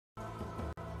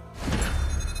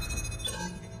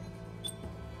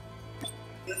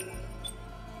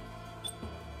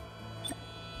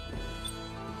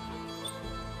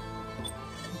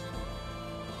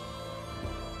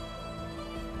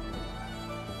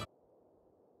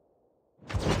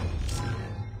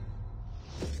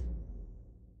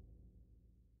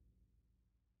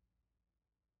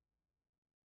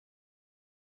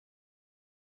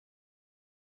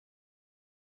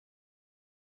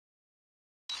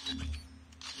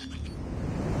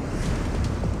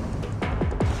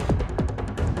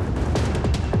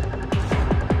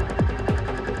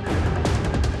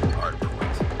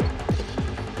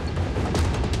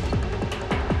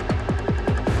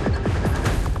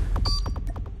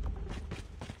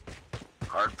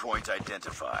Hardpoint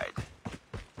identified.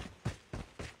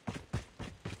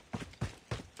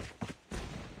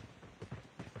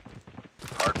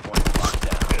 Hardpoint locked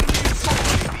down.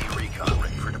 UAV recon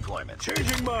ready for deployment.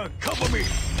 Changing mag, cover me.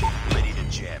 Ready to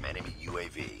jam enemy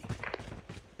UAV.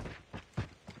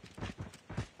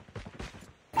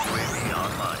 UAV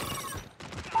online.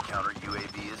 Counter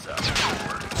UAV is up.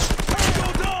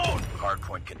 Tango down!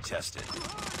 Hardpoint contested.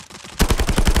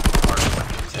 Hardpoint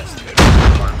contested.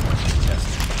 Hardpoint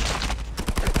contested.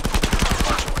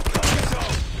 Hardpoint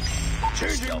contested.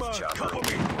 Changing Stealth mag, chopper cover me.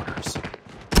 awaiting orders.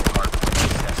 Hardpoint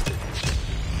contested.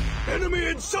 Enemy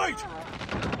in sight!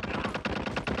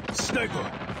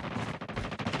 Sniper!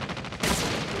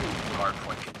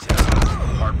 Hardpoint contested.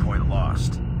 Hardpoint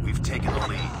lost. We've taken the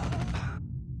lead.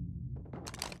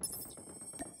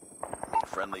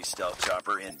 Friendly stealth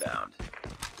chopper inbound.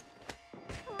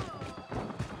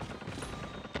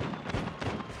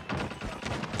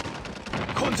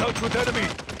 Contact with enemy!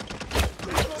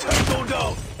 Tango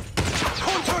down!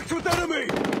 Contact with enemy!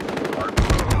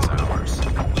 Hardpoint is ours.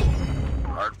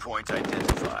 Hardpoint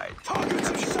identified. Targets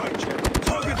in sight!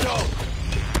 Target down!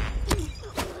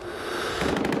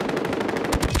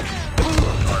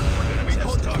 Hardpoint Enemy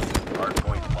contested. contact!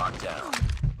 Hardpoint locked down.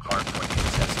 Hardpoint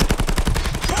contested.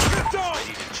 Target down!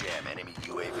 Ready to jam enemy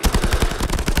UAV.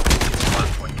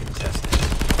 Hardpoint contested.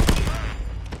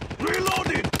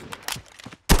 Reloading!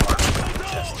 Hardpoint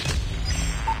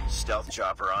contested. Stealth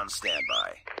chopper on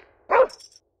standby.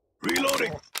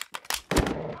 Reloading!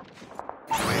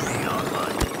 UAV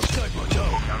online. Sniper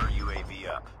down! Counter UAV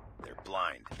up. They're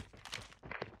blind.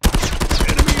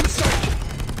 Enemy in sight!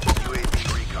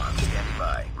 UAV recon standing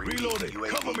by. Repeat, Reloading. UAV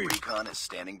Cover me. recon is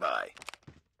standing by.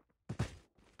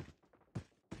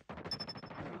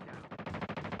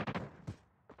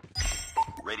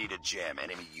 Ready to jam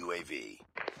enemy UAV.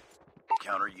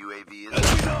 Counter UAV is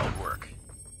Enemy on down. work.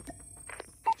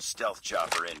 Stealth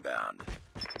chopper inbound.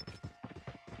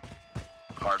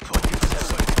 Hardpoint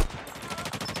contested.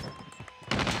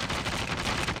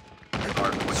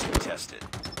 Hardpoint contested.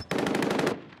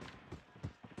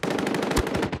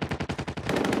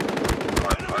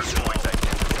 Hardpoint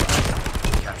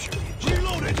identified. Capture the objective.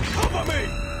 Reloading! Cover me!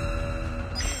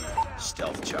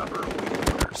 Stealth chopper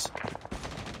awaiting orders.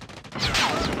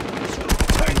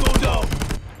 Tango down!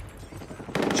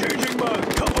 Changing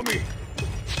mag, cover me!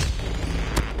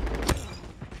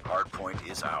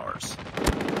 Hardpoint is ours.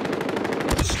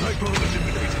 Sniper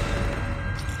eliminated.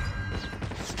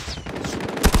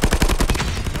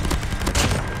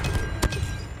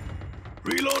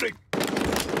 Reloading!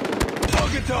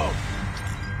 Target down!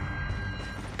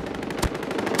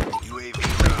 UAV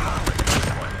recon ready for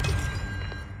deployment.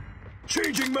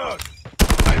 Changing mag!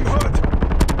 I'm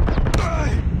hurt!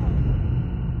 Die!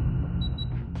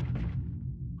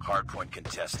 Hardpoint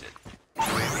contested.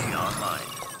 UAV online.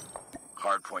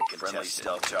 Hardpoint contested. Friendly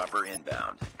stealth chopper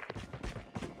inbound.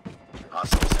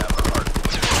 Hostiles have a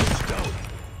hardpoint. Down!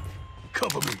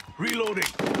 Cover me! Reloading!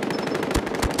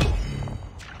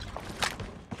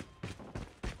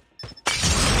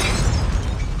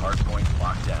 Hardpoint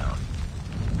locked down.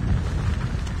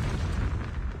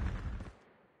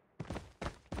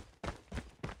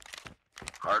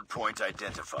 Hardpoint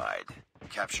identified.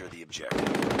 Capture the objective.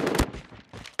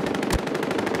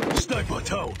 Sniper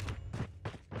down!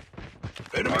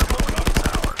 Enemy Hardpoint is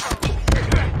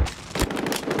ours.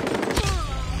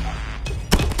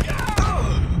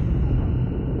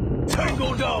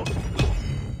 Tango down!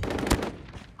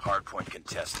 Hardpoint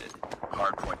contested.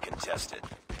 Hardpoint contested.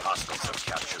 Hostiles have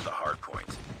captured the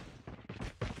hardpoint.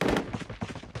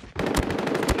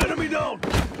 Enemy down!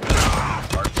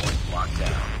 Hardpoint locked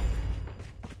down.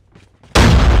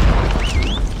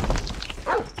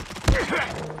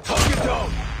 Target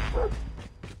down!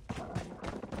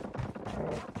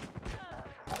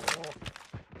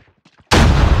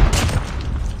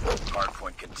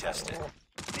 Hardpoint contested.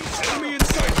 Enemy in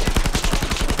sight!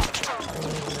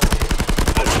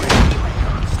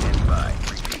 Recon standing by.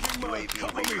 Repeat, UAV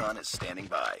Cover me. recon is standing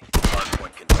by.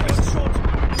 Hardpoint contested.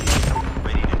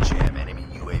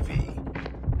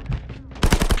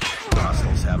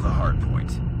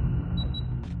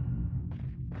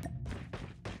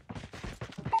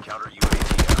 Counter UAV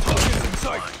Targets in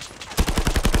sight.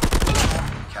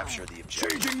 online. Capture the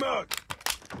objective. Changing mag.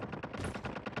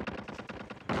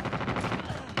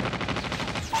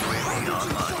 UAV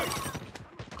online.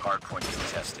 Hardpoint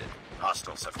contested.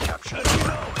 Hostiles have captured the Enemy.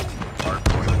 ground.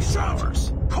 Hardpoint is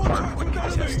ours. Contact Hardpoint with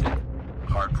enemy. contested.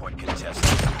 Hardpoint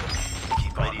contested.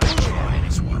 Keep on the jam.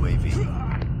 It's UAV.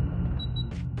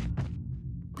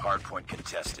 Hardpoint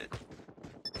contested.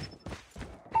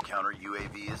 Counter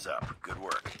UAV is up. Good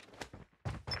work.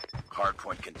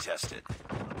 Hardpoint contested.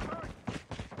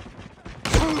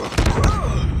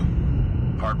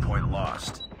 Hardpoint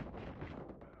lost.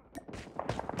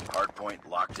 Hardpoint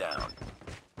locked down.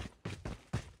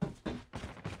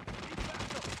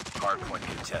 Hardpoint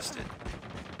contested.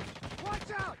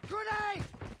 Watch out! Grenade!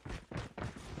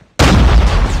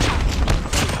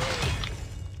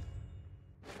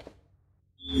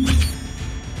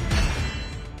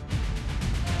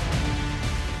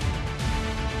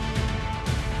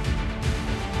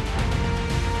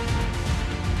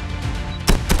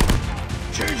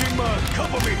 Changing mag.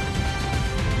 Cover me.